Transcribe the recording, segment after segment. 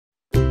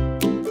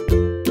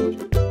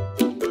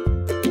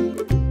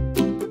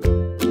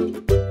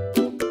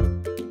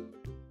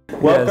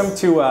Welcome Yes.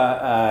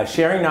 to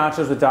Sharing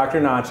Nachos with Dr.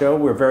 Nacho.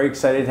 We're very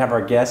excited to have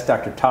our guest,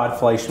 Dr. Todd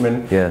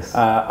Fleischman, Yes.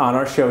 on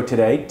our show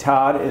today.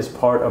 Todd is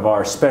part of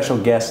our special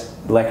guest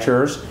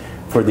lecturers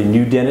for the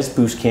New Dentist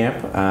Boost Camp.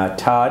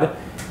 Todd,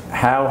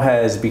 how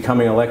has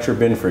becoming a lecturer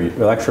been for you?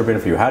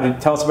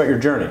 Tell us about your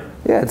journey.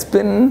 Yeah, it's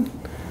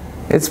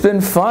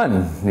been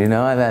fun. You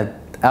know, I've had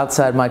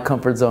outside my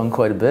comfort zone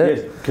quite a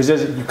bit.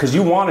 Because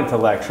you wanted to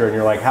lecture, and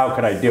you're like, how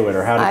could I do it?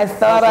 Or I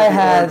thought I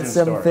had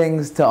some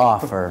things to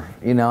offer.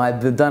 You know,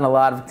 I've done a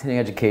lot of continuing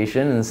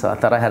education, and so I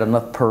thought I had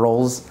enough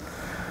pearls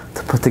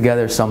to put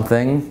together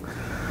something.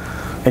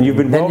 And you've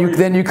been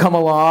then you come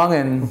along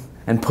and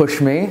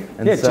push me.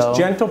 And yeah, just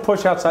gentle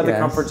push outside the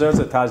comfort zones.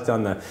 That Todd's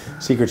done the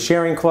Secret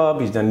Sharing Club.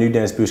 He's done New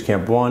Dentist Boost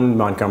Camp 1,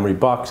 Montgomery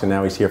Bucks, and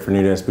now he's here for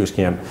New Dentist Boost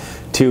Camp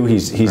 2.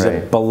 He's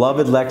a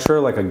beloved lecturer,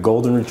 like a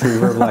golden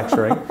retriever of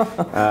lecturing.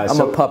 I'm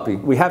a puppy.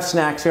 We have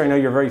snacks here. I know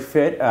you're very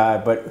fit,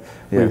 but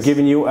we've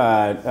given you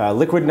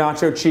liquid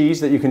nacho cheese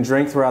that you can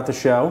drink throughout the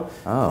show.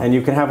 Oh. And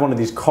you can have one of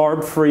these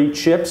carb-free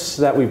chips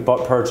that we've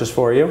purchased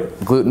for you.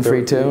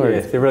 Gluten-free too?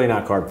 Yeah, they're really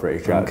not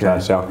carb-free.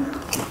 Okay.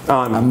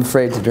 I'm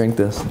afraid to drink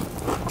this.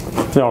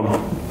 So,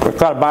 we've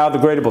got a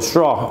biodegradable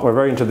straw. We're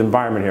very into the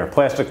environment here.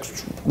 Plastic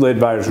lid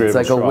biodegradable straw.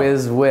 It's like a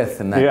whiz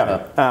with in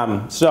that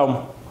cup.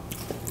 So,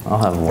 I'll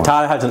have more.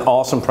 Todd has an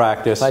awesome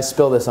practice. If I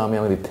spill this on me,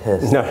 I'm gonna be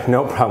pissed.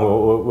 No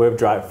problem. We have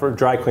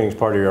dry cleaning is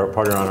part of your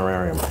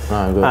honorarium.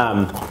 Oh,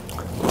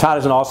 good. Todd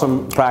has an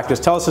awesome practice.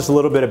 Tell us just a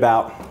little bit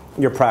about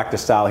your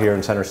practice style here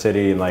in Center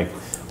City and like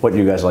what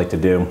you guys like to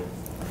do.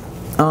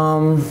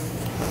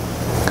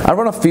 I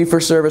run a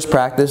fee-for-service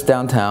practice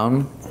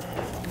downtown.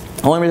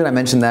 The only reason I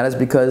mention that is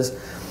because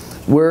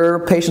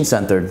we're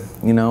patient-centered.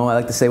 You know, I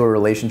like to say we're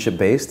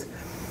relationship-based,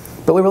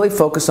 but we really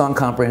focus on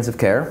comprehensive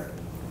care,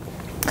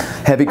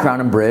 heavy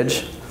crown and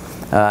bridge,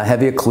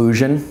 heavy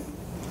occlusion,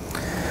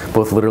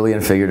 both literally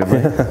and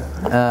figuratively.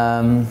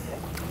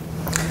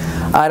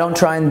 I don't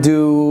try and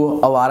do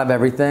a lot of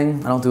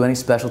everything. I don't do any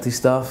specialty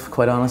stuff,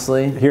 quite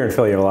honestly. Here in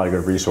Philly, you have a lot of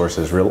good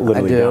resources,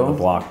 literally down the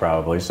block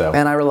probably. So.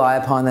 And I rely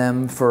upon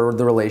them for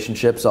the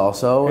relationships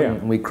also,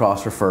 and we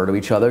cross-refer to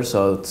each other,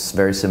 so it's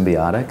very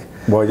symbiotic.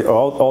 Well,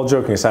 all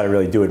joking aside, I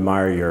really do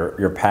admire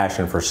your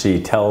passion for C.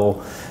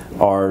 Tell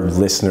our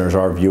listeners,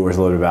 our viewers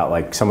a little bit about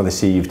like some of the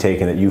C you've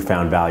taken that you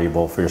found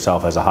valuable for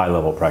yourself as a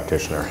high-level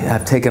practitioner. Yeah,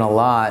 I've taken a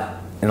lot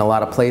in a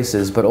lot of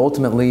places, but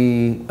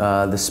ultimately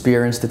the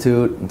Spear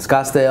Institute in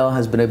Scottsdale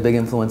has been a big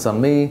influence on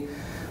me.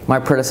 My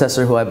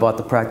predecessor, who I bought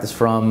the practice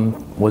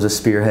from, was a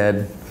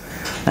spearhead,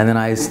 and then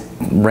I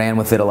ran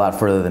with it a lot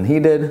further than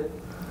he did.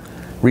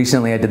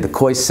 Recently I did the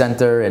Coyce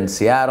Center in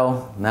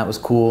Seattle, and that was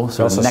cool.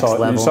 So the next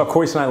level. You saw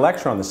Coyce and I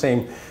lecture on the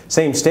same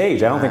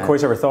stage. I don't think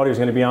Coyce ever thought he was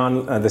going to be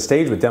on the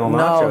stage with Dental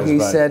Nachos. No, he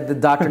said the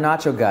Dr.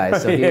 Nacho guy,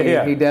 so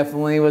he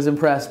definitely was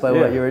impressed by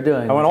what you were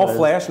doing. I went all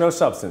flash, no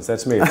substance.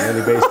 That's me,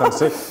 mainly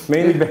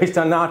based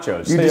on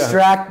nachos. You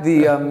distract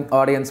the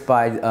audience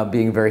by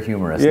being very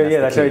humorous. Yeah,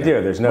 that's what I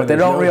do. But they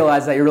don't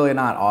realize that you're really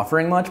not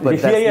offering much, but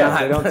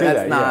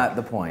that's not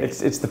the point.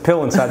 It's the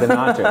pill inside the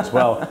nachos.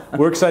 Well,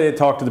 we're excited to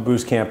talk to the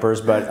Boost Campers,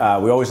 but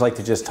we always like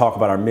to just talk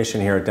about our mission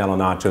here at Dental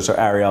Nachos. So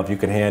Ariel, if you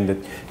could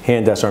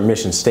hand us our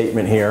mission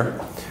statement here.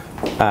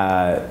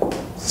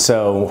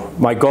 So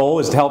my goal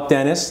is to help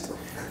dentists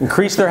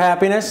increase their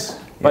happiness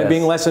by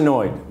being less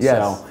annoyed. Yes.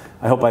 So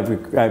I hope I've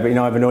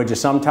annoyed you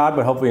some, Todd,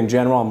 but hopefully in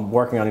general I'm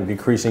working on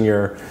decreasing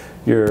your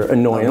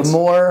annoyance. The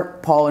more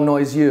Paul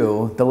annoys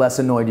you, the less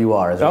annoyed you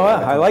are. Oh,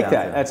 I like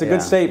that. That's a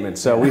good statement.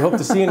 So we hope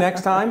to see you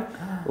next time.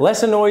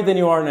 Less annoyed than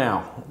you are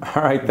now.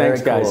 All right,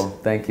 thanks, guys.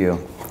 Thank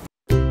you.